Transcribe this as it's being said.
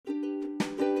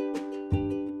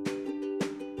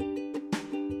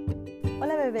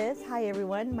jueves. Hi,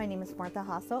 everyone. My name is Martha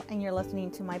Hasso, and you're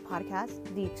listening to my podcast,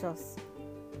 Dichos.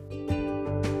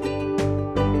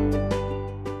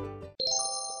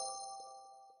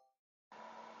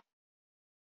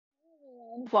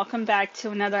 Welcome back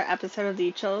to another episode of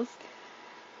Dichos.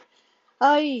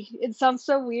 Ay, it sounds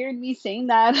so weird me saying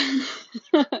that.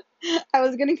 I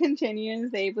was gonna continue and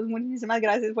say, pues muchísimas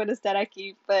gracias por estar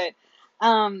aquí, but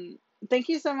um, thank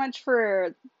you so much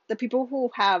for the people who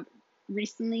have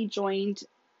recently joined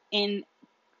in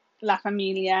La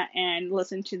Familia and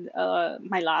listened to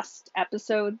my last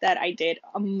episode that I did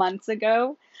a month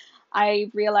ago.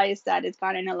 I realized that it's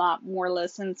gotten a lot more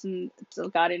listens and it's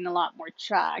gotten a lot more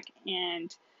track,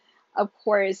 and of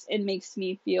course, it makes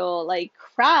me feel like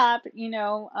crap,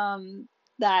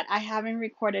 that I haven't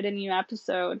recorded a new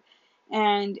episode.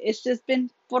 And it's just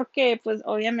been porque, pues,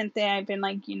 obviamente, I've been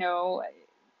like,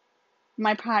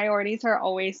 my priorities are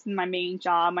always my main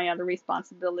job, my other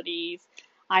responsibilities.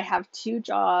 I have two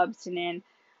jobs, and then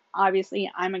obviously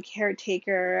I'm a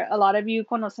caretaker. A lot of you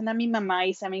conocen a mi mamá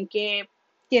y saben que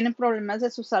tiene problemas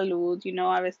de su salud.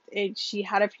 She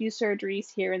had a few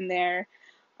surgeries here and there,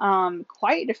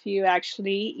 quite a few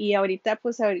actually. Y ahorita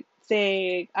pues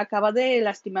se acaba de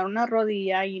lastimar una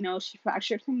rodilla, she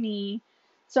fractured her knee.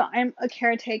 So I'm a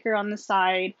caretaker on the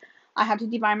side. I have to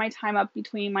divide my time up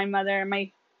between my mother,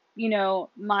 my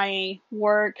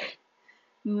work,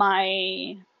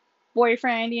 my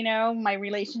boyfriend, my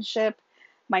relationship,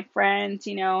 my friends,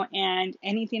 and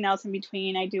anything else in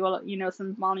between. I do,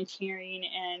 some volunteering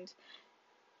and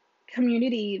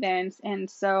community events. And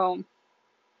so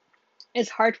it's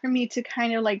hard for me to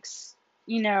kind of like,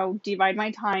 divide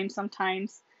my time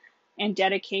sometimes and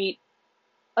dedicate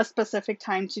a specific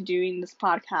time to doing this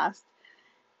podcast.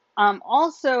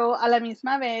 Also, a la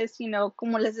misma vez,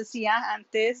 como les decía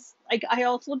antes, like I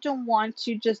also don't want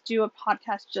to just do a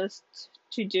podcast just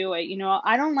to do it.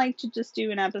 I don't like to just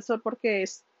do an episode porque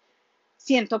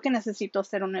siento que necesito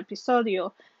hacer un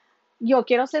episodio. Yo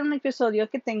quiero hacer un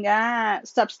episodio que tenga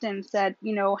substance that,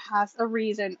 has a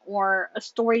reason or a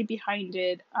story behind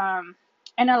it.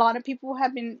 And a lot of people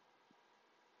have been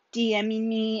DMing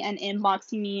me and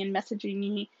inboxing me and messaging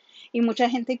me. Y mucha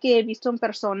gente que he visto en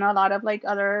persona, a lot of like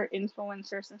other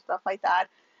influencers and stuff like that,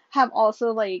 have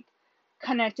also like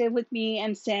connected with me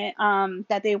and said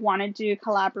that they want to do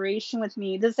collaboration with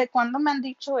me. ¿Desde cuándo me han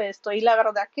dicho esto? Y la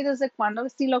verdad que desde cuándo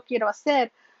sí lo quiero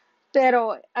hacer.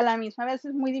 Pero a la misma vez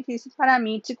es muy difícil para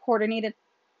mí to coordinate a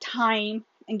time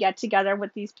and get together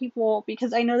with these people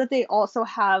because I know that they also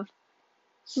have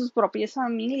sus propias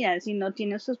familias,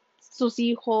 tienen sus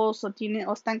hijos, o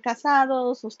están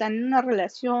casados, o están en una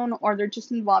relación, or they're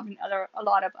just involved in a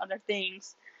lot of other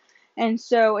things. And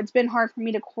so it's been hard for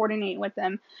me to coordinate with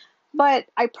them. But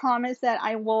I promise that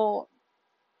I will,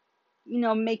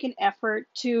 make an effort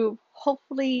to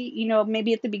hopefully,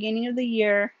 maybe at the beginning of the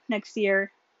year, next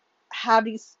year, have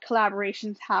these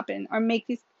collaborations happen or make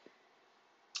these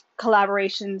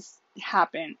collaborations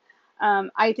happen.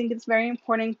 I think it's very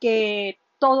important que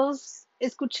todos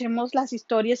escuchemos las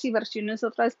historias y versiones de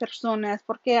otras personas,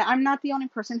 porque I'm not the only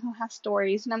person who has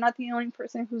stories, and I'm not the only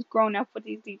person who's grown up with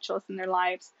these dichos in their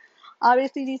lives.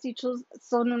 Obviously, these dichos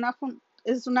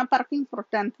es una parte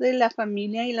importante de la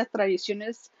familia y las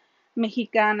tradiciones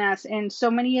mexicanas, and so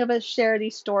many of us share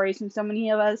these stories, and so many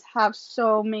of us have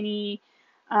so many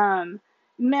um,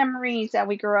 memories that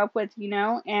we grew up with,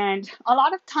 and a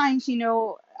lot of times,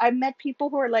 I met people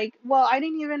who are like, well, I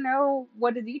didn't even know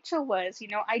what a dicho was,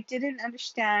 I didn't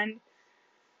understand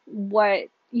what,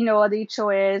 a dicho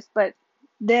is, but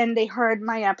then they heard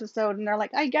my episode and they're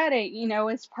like, I get it,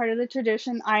 it's part of the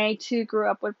tradition. I too grew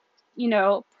up with,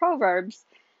 proverbs.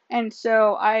 And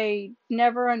so I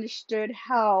never understood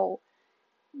how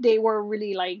they were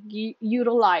really like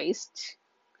utilized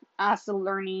as a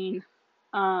learning,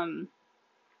 um,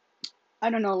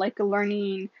 I don't know, like a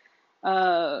learning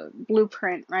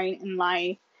blueprint, right, in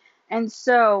life. And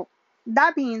so,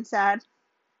 that being said,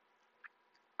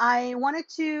 I wanted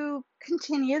to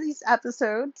continue these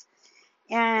episodes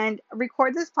and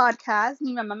record this podcast.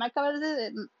 Mi mamá me acaba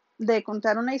de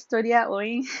contar una historia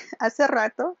hoy, hace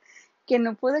rato, que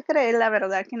no pude creer, la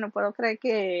verdad, que no puedo creer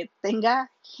que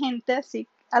tenga gente así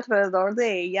alrededor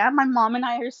de ella. My mom and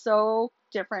I are so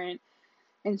different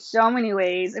in so many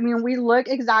ways. I mean, we look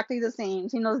exactly the same.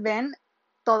 Si nos ven,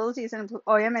 todos dicen, pues,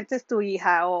 obviamente es tu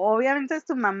hija, o obviamente es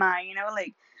tu mamá,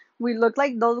 like, we look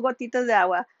like dos gotitas de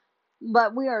agua,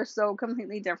 but we are so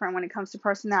completely different when it comes to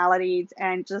personalities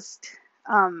and just,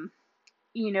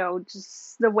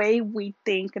 just the way we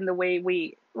think and the way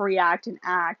we react and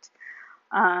act.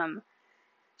 Um,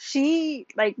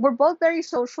 we're both very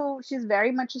social. She's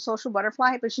very much a social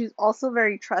butterfly, but she's also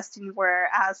very trusting,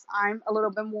 whereas I'm a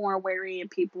little bit more wary of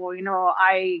people.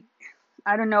 I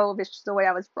don't know if it's just the way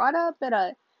I was brought up,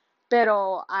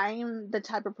 pero I'm the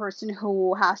type of person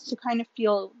who has to kind of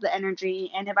feel the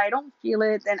energy, and if I don't feel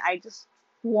it, then I just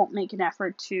won't make an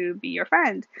effort to be your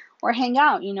friend or hang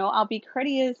out. I'll be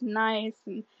courteous, nice,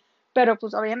 pero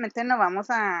pues obviamente no vamos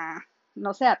a,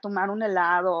 no sé, a tomar un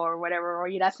helado or whatever, or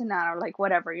ir a cenar, or like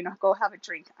whatever, go have a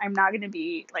drink. I'm not gonna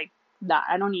be like that.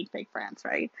 I don't need fake friends,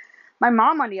 right? My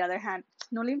mom, on the other hand,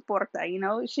 no le importa,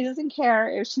 she doesn't care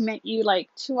if she met you like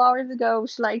 2 hours ago.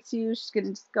 She likes you, she's gonna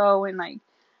just go and like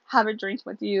have a drink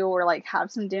with you, or like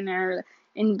have some dinner,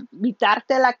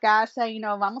 invitarte a la casa,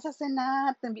 vamos a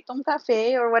cenar, te invito a un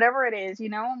café, or whatever it is.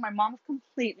 My mom's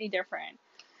completely different.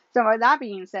 So with that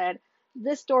being said,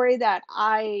 this story that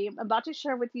I'm about to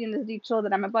share with you, in this dicho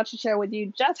that I'm about to share with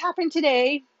you, just happened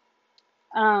today,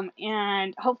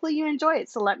 and hopefully you enjoy it.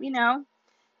 So let me know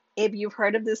if you've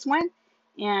heard of this one,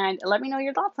 and let me know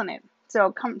your thoughts on it.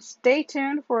 So stay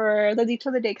tuned for the dicho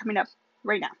of the day coming up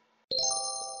right now.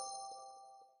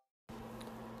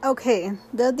 Okay,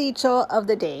 the dicho of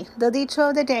the day. The dicho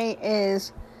of the day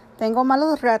is, tengo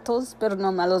malos ratos, pero no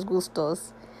malos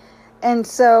gustos. And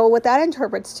so what that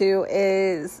interprets to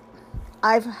is,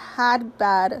 I've had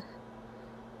bad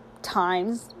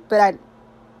times, but I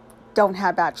don't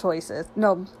have bad choices.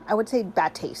 No, I would say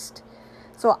bad taste.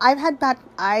 So I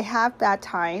have bad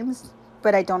times,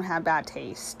 but I don't have bad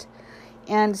taste.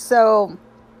 And so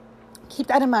keep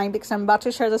that in mind, because I'm about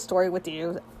to share the story with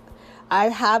you. I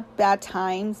have bad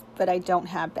times, but I don't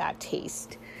have bad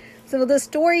taste. So the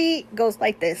story goes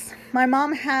like this. My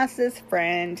mom has this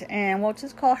friend, and we'll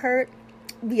just call her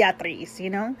Beatriz,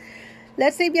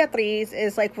 Let's say Beatriz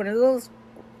is like one of those,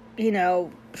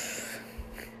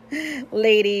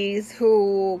 ladies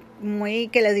who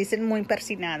que les dicen muy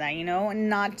persinada,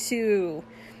 not to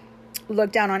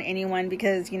look down on anyone,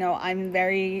 because, I'm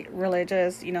very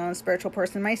religious, and spiritual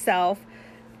person myself,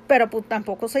 pero pues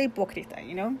tampoco soy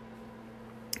hipócrita,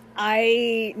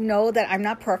 I know that I'm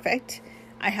not perfect.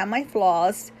 I have my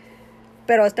flaws.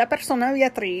 Pero esta persona,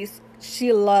 Beatriz,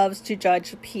 she loves to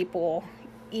judge people.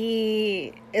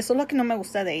 Y eso es lo que no me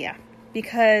gusta de ella.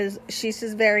 Because she's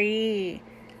just very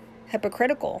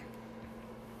hypocritical.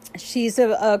 She's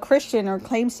a Christian, or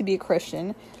claims to be a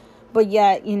Christian. But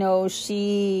yet,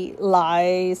 she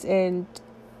lies and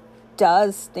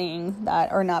does things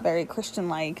that are not very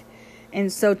Christian-like.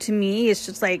 And so to me, it's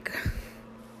just like,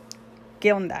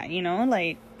 ¿qué onda?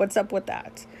 Like, what's up with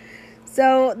that?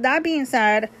 So that being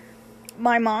said,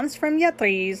 my mom's friend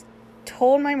Beatriz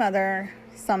told my mother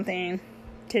something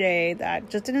today that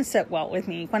just didn't sit well with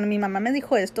me. Cuando mi mamá me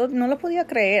dijo esto, no lo podía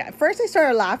creer. At first, I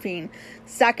started laughing.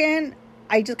 Second,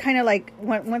 I just kind of like,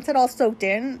 once it all soaked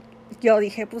in, yo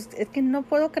dije, pues es que no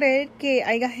puedo creer que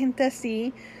haya gente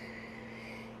así,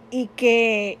 y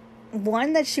que,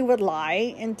 one, that she would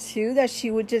lie, and two, that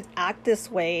she would just act this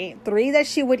way, three, that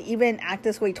she would even act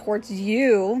this way towards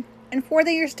you, and four,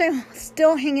 that you're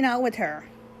still hanging out with her.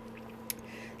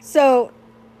 So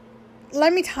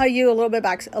let me tell you a little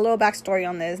backstory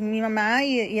on this. Mi mamá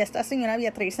y esta señora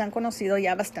Beatriz se han conocido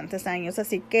ya bastantes años,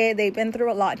 así que they've been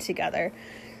through a lot together.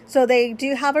 So they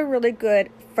do have a really good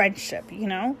friendship,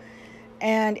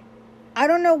 and I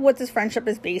don't know what this friendship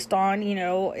is based on,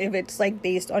 if it's like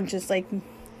based on just like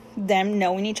them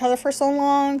knowing each other for so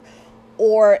long,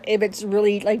 or if it's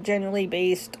really like genuinely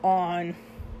based on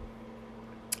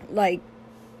like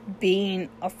being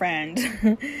a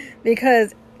friend.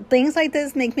 Because things like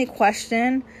this make me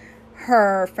question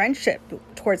her friendship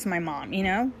towards my mom,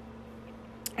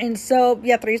 And so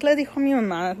Beatriz le dijo a mi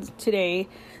mamá today.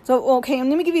 So, okay,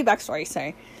 let me give you a backstory,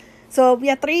 sorry. So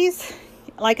Beatriz,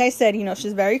 like I said,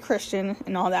 she's very Christian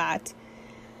and all that.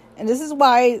 And this is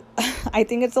why I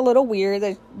think it's a little weird,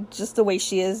 that just the way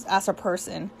she is as a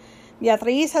person.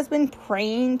 Beatriz has been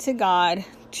praying to God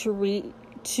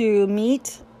to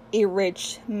meet a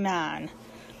rich man.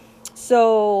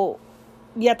 So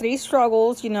Beatriz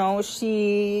struggles,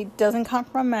 she doesn't come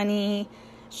from money.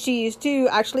 She used to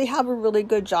actually have a really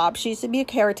good job. She used to be a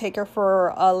caretaker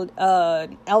for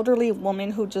an elderly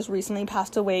woman who just recently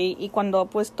passed away. Y cuando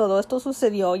pues todo esto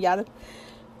sucedió, ya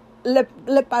le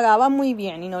pagaba muy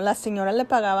bien, la señora le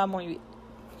pagaba muy bien.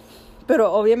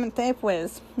 Pero obviamente,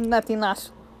 pues, nothing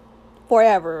lasts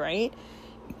forever, right?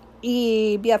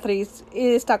 Y Beatriz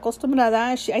está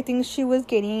acostumbrada. I think she was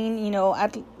getting,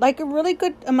 at like a really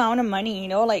good amount of money,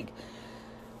 like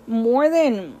more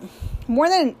than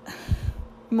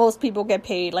most people get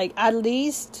paid. Like at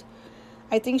least,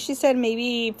 I think she said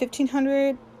maybe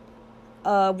 $1,500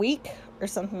 a week or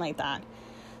something like that.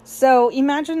 So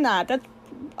imagine that.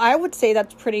 I would say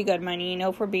that's pretty good money,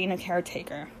 for being a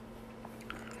caretaker.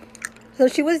 So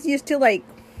she was used to like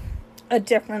a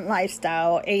different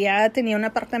lifestyle. Ella tenía un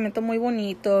apartamento muy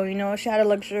bonito, she had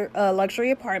a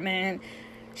luxury apartment.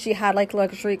 She had like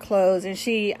luxury clothes, and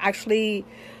she actually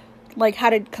like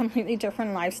had a completely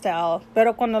different lifestyle.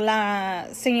 Pero cuando la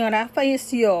señora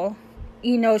falleció,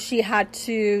 she had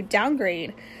to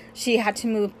downgrade. She had to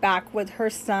move back with her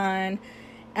son,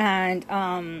 and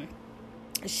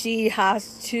she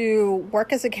has to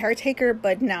work as a caretaker,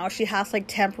 but now she has like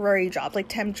temporary jobs, like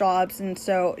temp jobs, and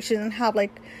so she doesn't have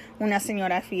like una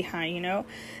señora fija,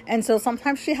 and so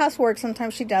sometimes she has work,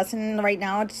 sometimes she doesn't, and right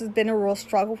now it's been a real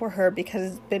struggle for her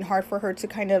because it's been hard for her to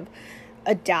kind of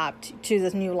adapt to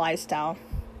this new lifestyle.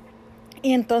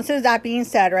 Entonces, that being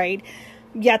said, right,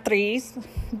 Beatriz,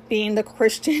 being the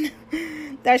Christian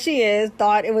that she is,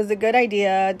 thought it was a good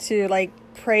idea to like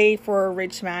pray for a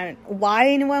rich man. Why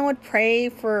anyone would pray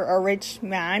for a rich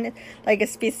man, like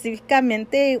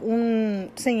específicamente un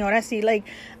señor así? Like,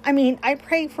 I mean, I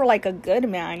pray for like a good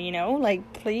man,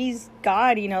 like, please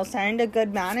God, send a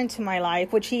good man into my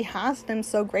life, which he has. I'm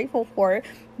so grateful for it.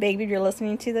 Baby, if you're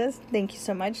listening to this, thank you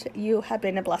so much. You have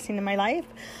been a blessing in my life.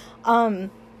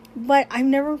 But I've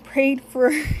never prayed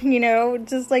for,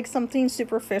 just like something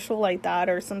superficial like that,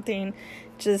 or something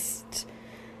just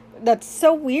that's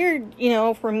so weird,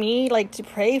 for me, like, to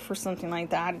pray for something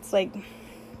like that. It's like,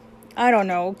 I don't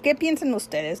know. ¿Qué piensan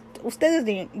ustedes? Ustedes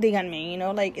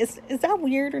díganme, like, is that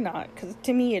weird or not? Because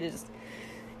to me it is.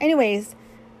 Anyways,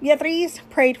 Beatriz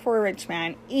prayed for a rich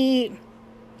man. Y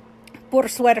por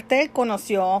suerte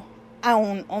conoció a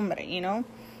un hombre,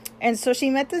 And so she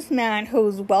met this man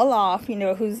who's well off,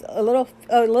 who's a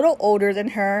little older than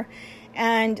her.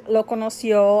 And lo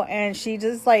conoció, and she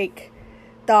just like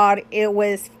thought it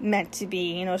was meant to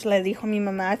be, le dijo a mi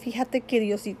mamá, fíjate que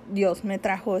Dios me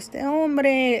trajo este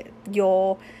hombre,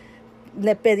 yo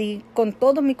le pedí con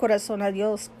todo mi corazón a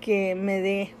Dios que me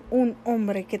dé un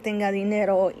hombre que tenga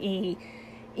dinero, y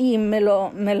me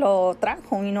lo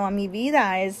trajo, a mi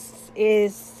vida,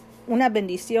 es una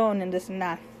bendición, and this and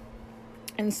that.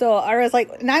 And so I was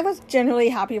like, and I was genuinely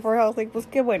happy for her. I was like, pues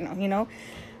qué bueno,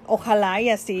 ojalá y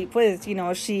así, pues,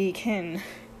 she can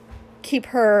keep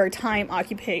her time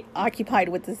occupied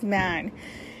with this man.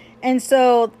 And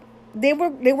so they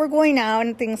were going out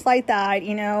and things like that,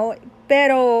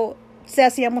 pero se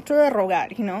hacía mucho de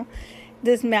rogar,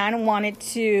 This man wanted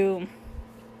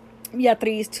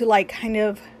Beatriz to like kind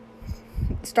of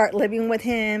start living with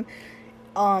him,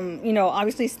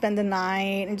 obviously spend the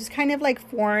night and just kind of like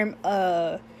form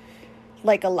a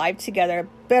life together.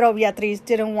 Pero Beatriz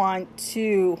didn't want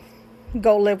to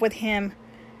go live with him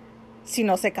si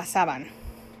no se casaban.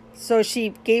 So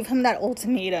she gave him that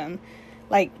ultimatum,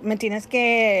 like, me tienes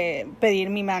que pedir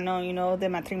mi mano, de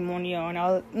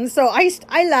matrimonio, and so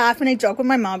I laugh and I joke with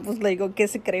my mom, pues, like, que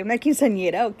se cree una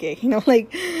quinceañera, okay,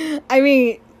 like, I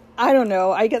mean, I don't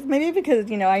know, I guess maybe because,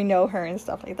 I know her and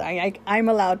stuff like that, I'm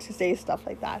allowed to say stuff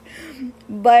like that,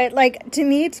 but, like, to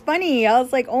me, it's funny. I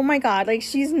was like, oh my God, like,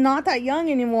 she's not that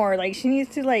young anymore, like, she needs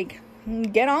to, like,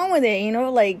 get on with it,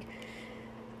 like,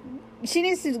 she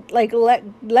needs to like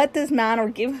let this man, or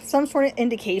give some sort of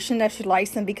indication that she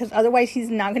likes him, because otherwise he's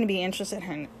not going to be interested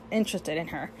in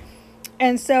her.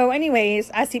 And so anyways,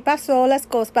 así pasó las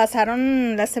cosas,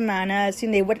 pasaron las semanas,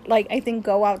 and they would, like, I think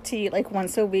go out to eat like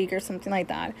once a week or something like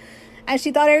that. And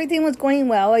she thought everything was going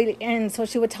well, and so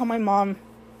she would tell my mom,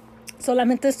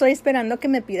 solamente estoy esperando que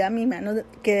me pida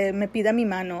mi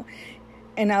mano.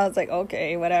 And I was like,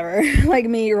 okay, whatever. Like,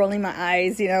 me rolling my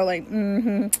eyes, like,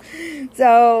 mm-hmm.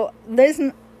 So this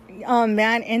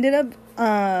man ended up,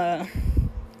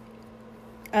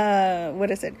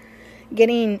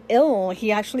 getting ill. He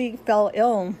actually fell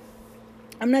ill.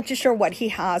 I'm not too sure what he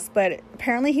has, but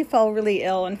apparently he fell really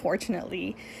ill,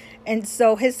 unfortunately. And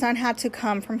so his son had to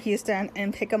come from Houston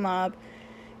and pick him up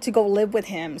to go live with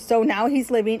him. So now he's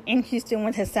living in Houston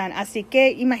with his son. Así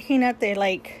que imagínate,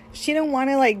 like, she didn't want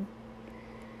to, like,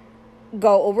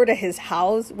 go over to his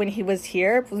house when he was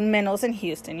here, pues menos in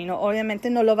Houston, obviamente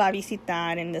no lo va a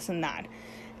visitar and this and that.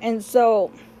 And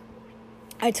so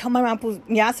I tell my mom, pues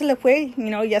ya se le fue,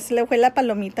 ya se le fue la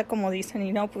palomita, como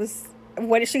dicen, pues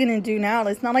what is she going to do now?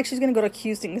 It's not like she's going to go to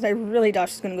Houston, because I really doubt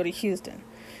she's going to go to Houston.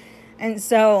 And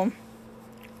so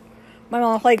my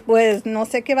mom's like, pues no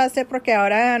sé qué va a hacer, porque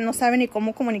ahora no sabe ni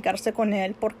cómo comunicarse con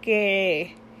él,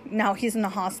 porque now he's in the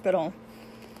hospital.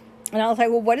 And I was like,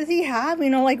 well, what does he have?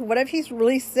 Like, what if he's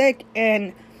really sick?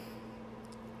 And,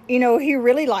 he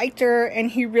really liked her,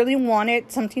 and he really wanted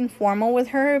something formal with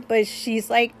her, but she's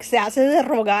like, se hace de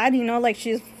rogar, like,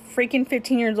 she's freaking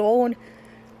 15 years old.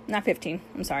 Not 15,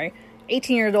 I'm sorry.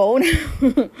 18 years old.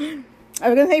 I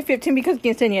was gonna say 15 because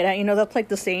quinceañera, you know, that's like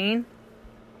the saying.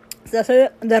 Se hace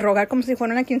de rogar como si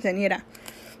fuera una quinceañera.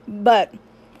 But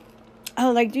I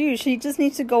was like, dude, she just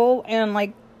needs to go and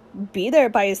like be there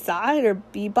by his side or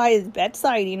be by his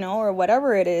bedside, you know, or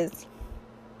whatever it is.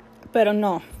 Pero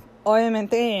no,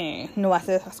 obviamente no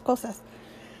hace esas cosas.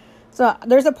 So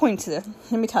there's a point to this,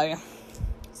 let me tell you.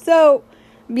 So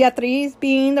Beatriz,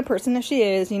 being the person that she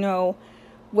is, you know,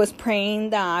 was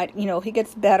praying that, you know, he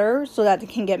gets better so that they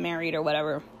can get married or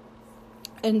whatever.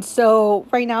 And so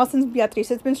right now, since Beatriz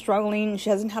has been struggling, she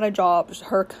hasn't had a job,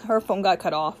 her phone got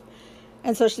cut off.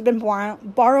 And so she's been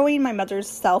borrowing my mother's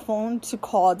cell phone to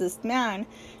call this man.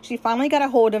 She finally got a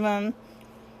hold of him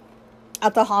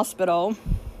at the hospital.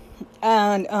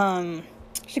 And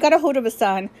she got a hold of his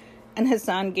son. And his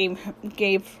son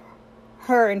gave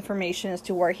her information as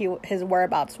to where his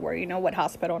whereabouts were. You know, what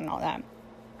hospital and all that.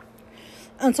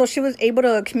 And so she was able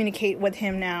to communicate with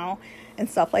him now and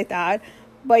stuff like that.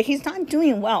 But he's not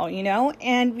doing well, you know.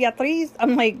 And Beatriz,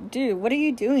 I'm like, dude, what are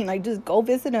you doing? Like, just go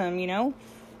visit him, you know.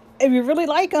 If you really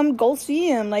like him, go see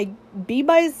him. Like, be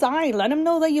by his side. Let him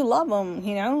know that you love him,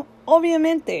 you know.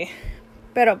 Obviamente.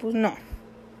 Pero, pues, no.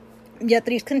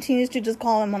 Beatriz continues to just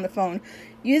call him on the phone.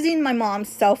 Using my mom's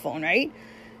cell phone, right?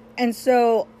 And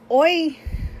so, I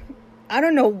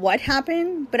don't know what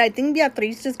happened. But I think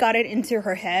Beatriz just got it into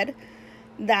her head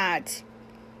that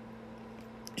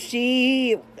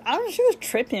she was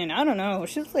tripping. I don't know.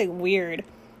 She was, like, weird.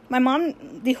 My mom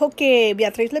dijo que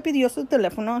Beatriz le pidió el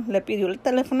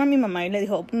teléfono a mi mamá y le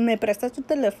dijo, ¿me prestas tu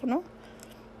teléfono?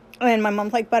 And my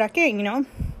mom's like, ¿para qué? You know?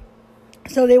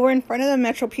 So they were in front of the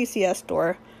Metro PCS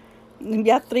store.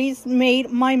 Beatriz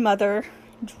made my mother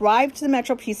drive to the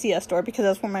Metro PCS store because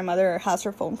that's where my mother has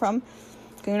her phone from.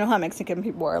 You know how Mexican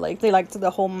people are. Like, they like to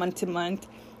the whole month-to-month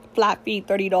flat fee,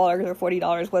 $30 or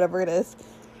 $40, whatever it is.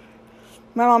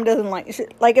 My mom doesn't like if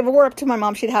it were up to my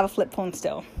mom, she'd have a flip phone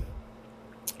still.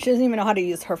 She doesn't even know how to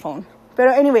use her phone. But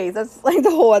anyways, that's like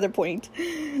the whole other point.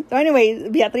 So anyways,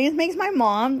 Beatriz makes my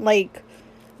mom like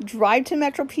drive to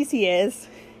Metro PCS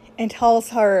and tells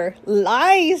her,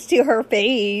 lies to her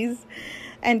face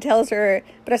and tells her,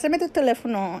 préstame tu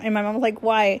teléfono. And my mom's like,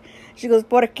 why? She goes,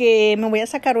 porque me voy a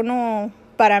sacar uno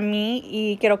para mí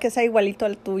y quiero que sea igualito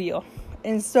al tuyo.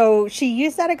 And so she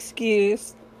used that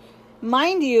excuse.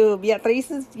 Mind you, Beatriz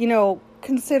is, you know,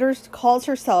 calls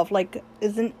herself like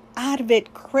is an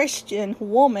avid Christian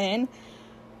woman,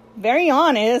 very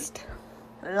honest,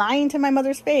 lying to my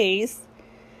mother's face.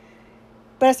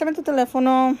 Préstame tu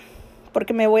teléfono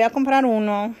porque me voy a comprar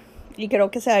uno y quiero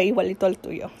que sea igualito al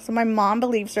tuyo. So my mom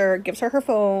believes her, gives her her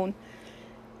phone.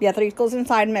 Beatriz goes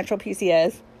inside Metro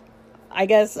PCS. I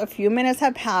guess a few minutes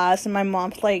have passed and my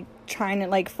mom's like trying to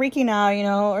like freaking out, you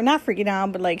know, or not freaking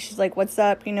out, but like she's like, what's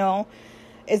up, you know?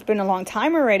 It's been a long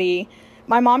time already.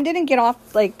 My mom didn't get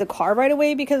off, like, the car right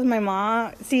away because my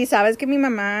mom... See, sabes que mi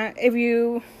mamá... If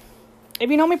you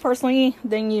know me personally,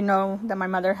 then you know that my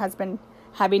mother has been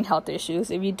having health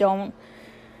issues. If you don't...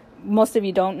 Most of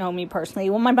you don't know me personally.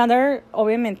 Well, my mother,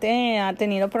 obviamente, ha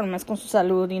tenido problemas con su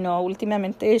salud. You know,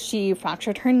 últimamente, she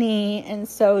fractured her knee. And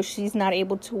so, she's not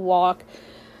able to walk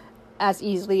as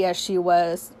easily as she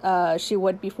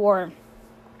would before.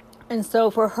 And so,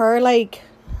 for her, like...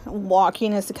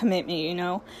 walking is a commitment, you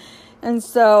know. And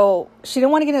so she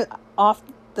didn't want to get off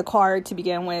the car to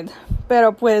begin with,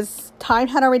 pero pues time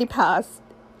had already passed.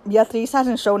 Beatriz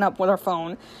hasn't shown up with her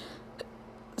phone,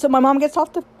 so my mom gets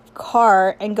off the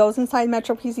car and goes inside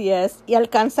Metro PCS y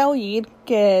alcanza a oír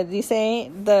que dice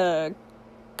the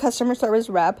customer service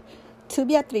rep to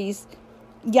Beatriz,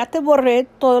 ya te borré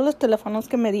todos los teléfonos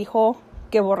que me dijo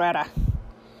que borrara.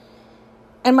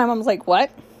 And my mom's like, what?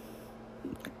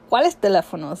 ¿Cuáles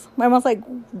teléfonos? My mom's like,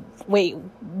 wait,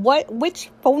 what? Which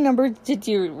phone number did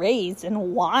you erase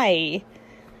and why?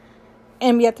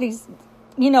 And Beatriz,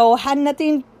 you know, had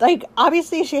nothing, like,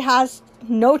 obviously she has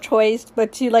no choice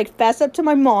but to, like, fess up to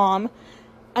my mom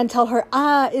and tell her,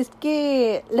 es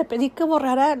que le pedí que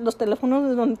borrara los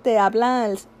teléfonos donde te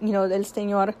habla, you know, el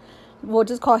señor, we'll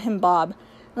just call him Bob,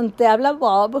 donde te habla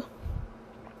Bob,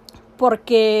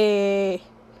 porque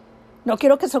no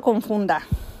quiero que se confunda.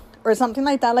 Or something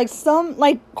like that. Like some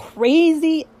like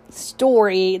crazy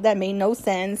story that made no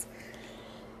sense.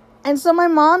 And so my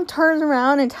mom turns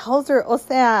around and tells her, o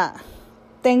sea,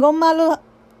 tengo malos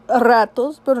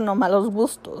ratos, pero no malos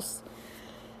gustos.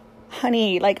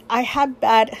 Honey, like I've had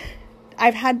bad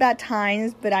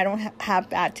times, but I don't have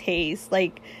bad taste.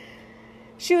 Like,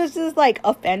 she was just like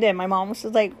offended. My mom was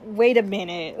just like, wait a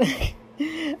minute.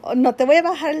 No te voy a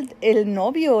bajar el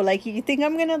novio. Like, you think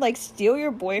I'm gonna, like, steal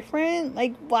your boyfriend?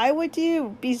 Like, why would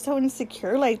you be so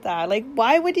insecure like that? Like,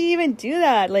 why would you even do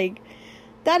that? Like,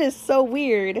 that is so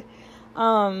weird.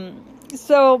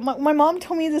 So my mom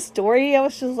told me the story. I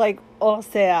was just like, o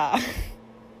sea,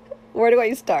 where do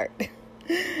I start?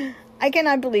 I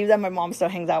cannot believe that my mom still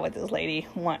hangs out with this lady.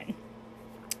 1.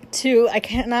 2, I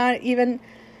cannot even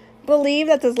believe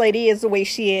that this lady is the way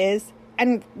she is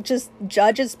and just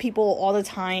judges people all the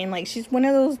time. Like, she's one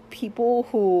of those people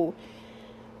who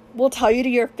will tell you to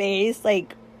your face,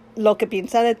 like, lo que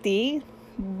piensa de ti,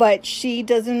 but she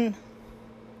doesn't,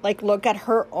 like, look at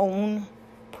her own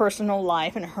personal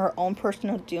life and her own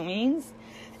personal doings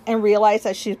and realize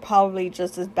that she's probably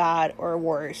just as bad or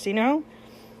worse, you know?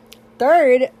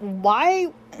 3rd, why?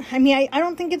 I mean, I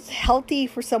don't think it's healthy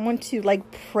for someone to, like,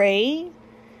 pray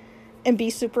and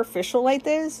be superficial like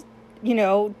this, you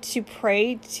know, to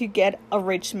pray to get a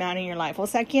rich man in your life. O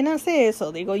sea, ¿quién hace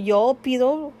eso? Digo, yo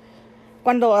pido,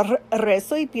 cuando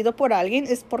rezo y pido por alguien,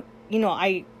 es por, you know,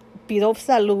 I pido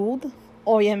salud,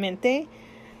 obviamente.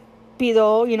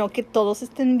 Pido, you know, que todos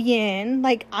estén bien.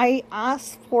 Like, I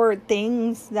ask for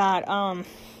things that,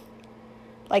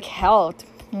 like, health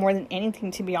more than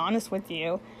anything, to be honest with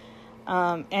you.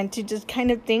 And to just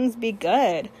kind of things be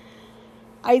good.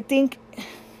 I think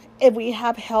if we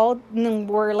have health, then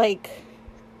we're, like,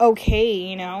 okay,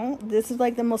 you know? This is,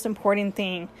 like, the most important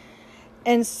thing.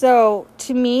 And so,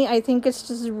 to me, I think it's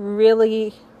just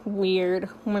really weird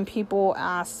when people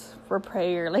ask for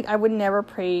prayer. Like, I would never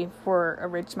pray for a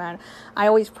rich man. I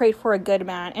always prayed for a good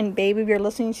man. And, baby, if you're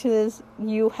listening to this,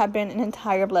 you have been an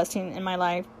entire blessing in my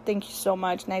life. Thank you so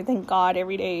much. And I thank God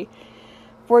every day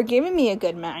for giving me a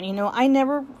good man. You know, I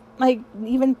never, like,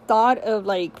 even thought of,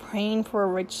 like, praying for a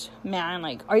rich man.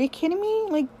 Like, are you kidding me?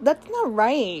 Like, that's not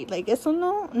right. Like, eso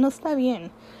no está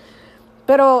bien.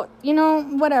 Pero, you know,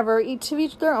 whatever. To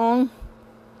each their own.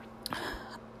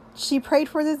 She prayed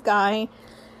for this guy.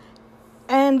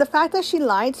 And the fact that she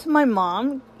lied to my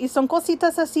mom, y son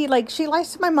cositas así, like, she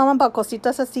lies to my mom about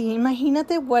cositas así.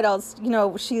 Imagínate what else, you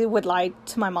know, she would lie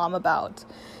to my mom about.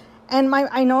 And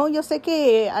I know, yo sé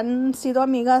que han sido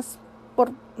amigas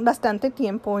por bastante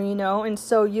tiempo, you know, and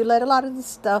so you let a lot of this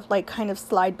stuff, like, kind of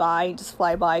slide by, just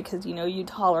fly by, because, you know, you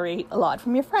tolerate a lot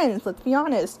from your friends, let's be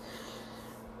honest.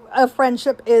 A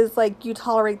friendship is, like, you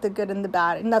tolerate the good and the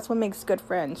bad, and that's what makes good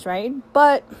friends, right?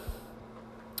 But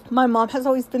my mom has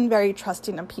always been very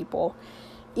trusting of people.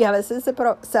 Y a veces se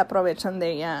aprovechan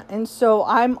de ella. And so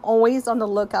I'm always on the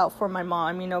lookout for my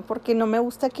mom, you know, porque no me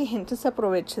gusta que gente se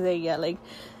aproveche de ella. Like,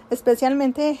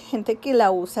 especialmente gente que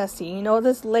la usa así. You know,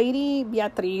 this lady,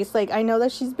 Beatriz, like, I know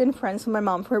that she's been friends with my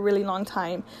mom for a really long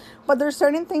time. But there's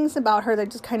certain things about her that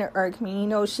just kind of irk me. You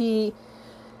know, she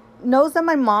knows that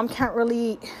my mom can't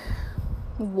really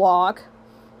walk.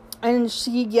 And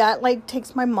she yet, like,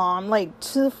 takes my mom, like,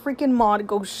 to the freaking mall to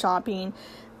go shopping.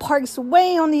 Parks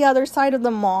way on the other side of the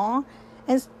mall.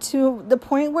 And to the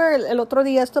point where el otro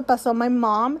día esto pasó, my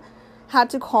mom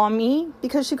had to call me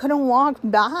because she couldn't walk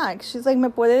back. She's like, ¿me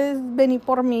puedes venir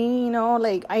por mí? You know,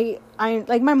 like, I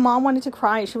like, my mom wanted to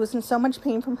cry. She was in so much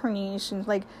pain from her knees. She's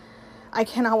like, I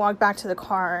cannot walk back to the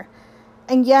car.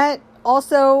 And yet,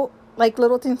 also, like,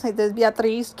 little things like this.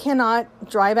 Beatriz cannot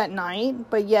drive at night,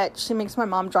 but yet she makes my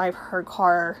mom drive her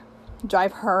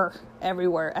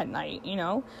everywhere at night, you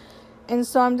know? And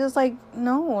so I'm just like,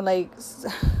 no, like,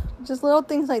 just little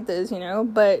things like this, you know?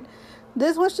 But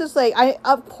this was just, like,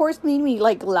 of course, made me,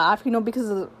 like, laugh, you know, because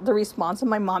of the response that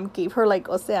my mom gave her, like,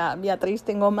 o sea, Beatriz,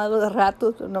 tengo malos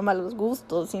ratos, no malos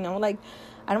gustos, you know? Like,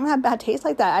 I don't have bad taste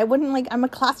like that. I wouldn't, like, I'm a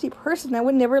classy person. I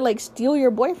would never, like, steal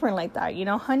your boyfriend like that, you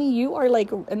know? Honey, you are,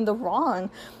 like, in the wrong.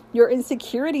 Your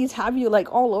insecurities have you,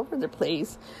 like, all over the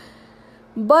place.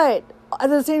 But at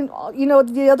the same, you know,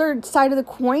 the other side of the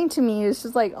coin to me is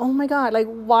just like, oh my God, like,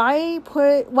 why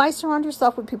surround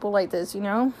yourself with people like this, you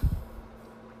know?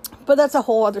 But that's a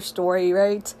whole other story,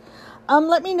 right?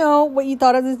 Let me know what you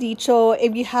thought of this dicho.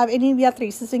 If you have any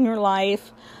Beatrices in your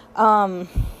life,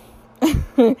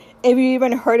 if you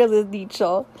even heard of this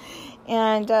dicho.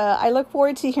 And I look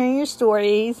forward to hearing your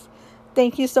stories.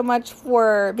 Thank you so much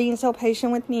for being so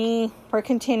patient with me, for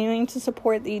continuing to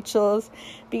support the Dichos.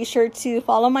 Be sure to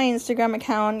follow my Instagram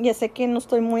account. Ya sé que no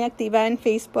estoy muy activa en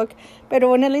Facebook,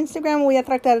 pero en el Instagram voy a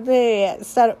tratar de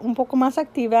estar un poco más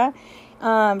activa.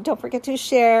 Don't forget to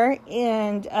share.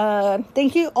 And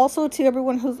thank you also to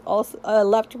everyone who's also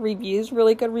left reviews,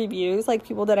 really good reviews, like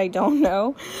people that I don't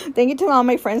know. Thank you to all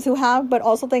my friends who have, but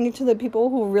also thank you to the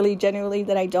people who really genuinely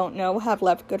that I don't know have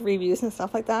left good reviews and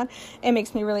stuff like that. It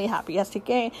makes me really happy. Así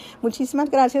que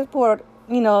muchísimas gracias por,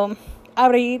 you know,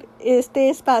 abrir este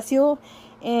espacio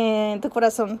en tu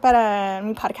corazón para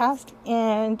mi podcast.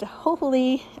 And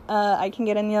hopefully I can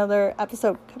get another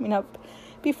episode coming up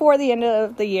before the end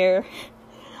of the year.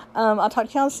 I'll talk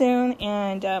to y'all soon.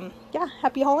 And yeah,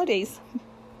 happy holidays.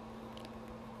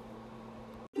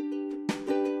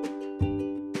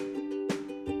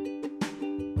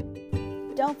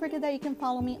 Don't forget that you can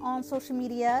follow me on social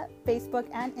media, Facebook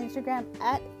and Instagram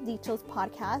at Dichos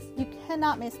Podcast. You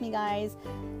cannot miss me, guys.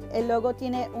 El logo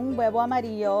tiene un huevo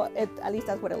amarillo. At least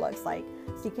that's what it looks like.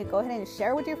 So you can go ahead and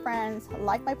share with your friends,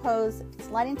 like my posts,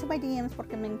 slide into my DMs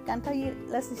porque me encanta oír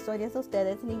las historias de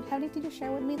ustedes. And if you have anything to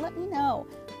share with me, let me know.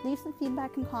 Leave some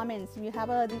feedback and comments. If you have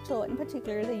a dicho in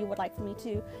particular that you would like for me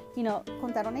to,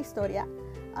 contar una historia,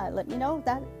 let me know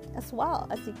that as well.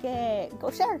 Así que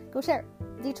go share.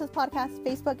 Dichos Podcast,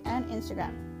 Facebook and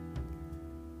Instagram.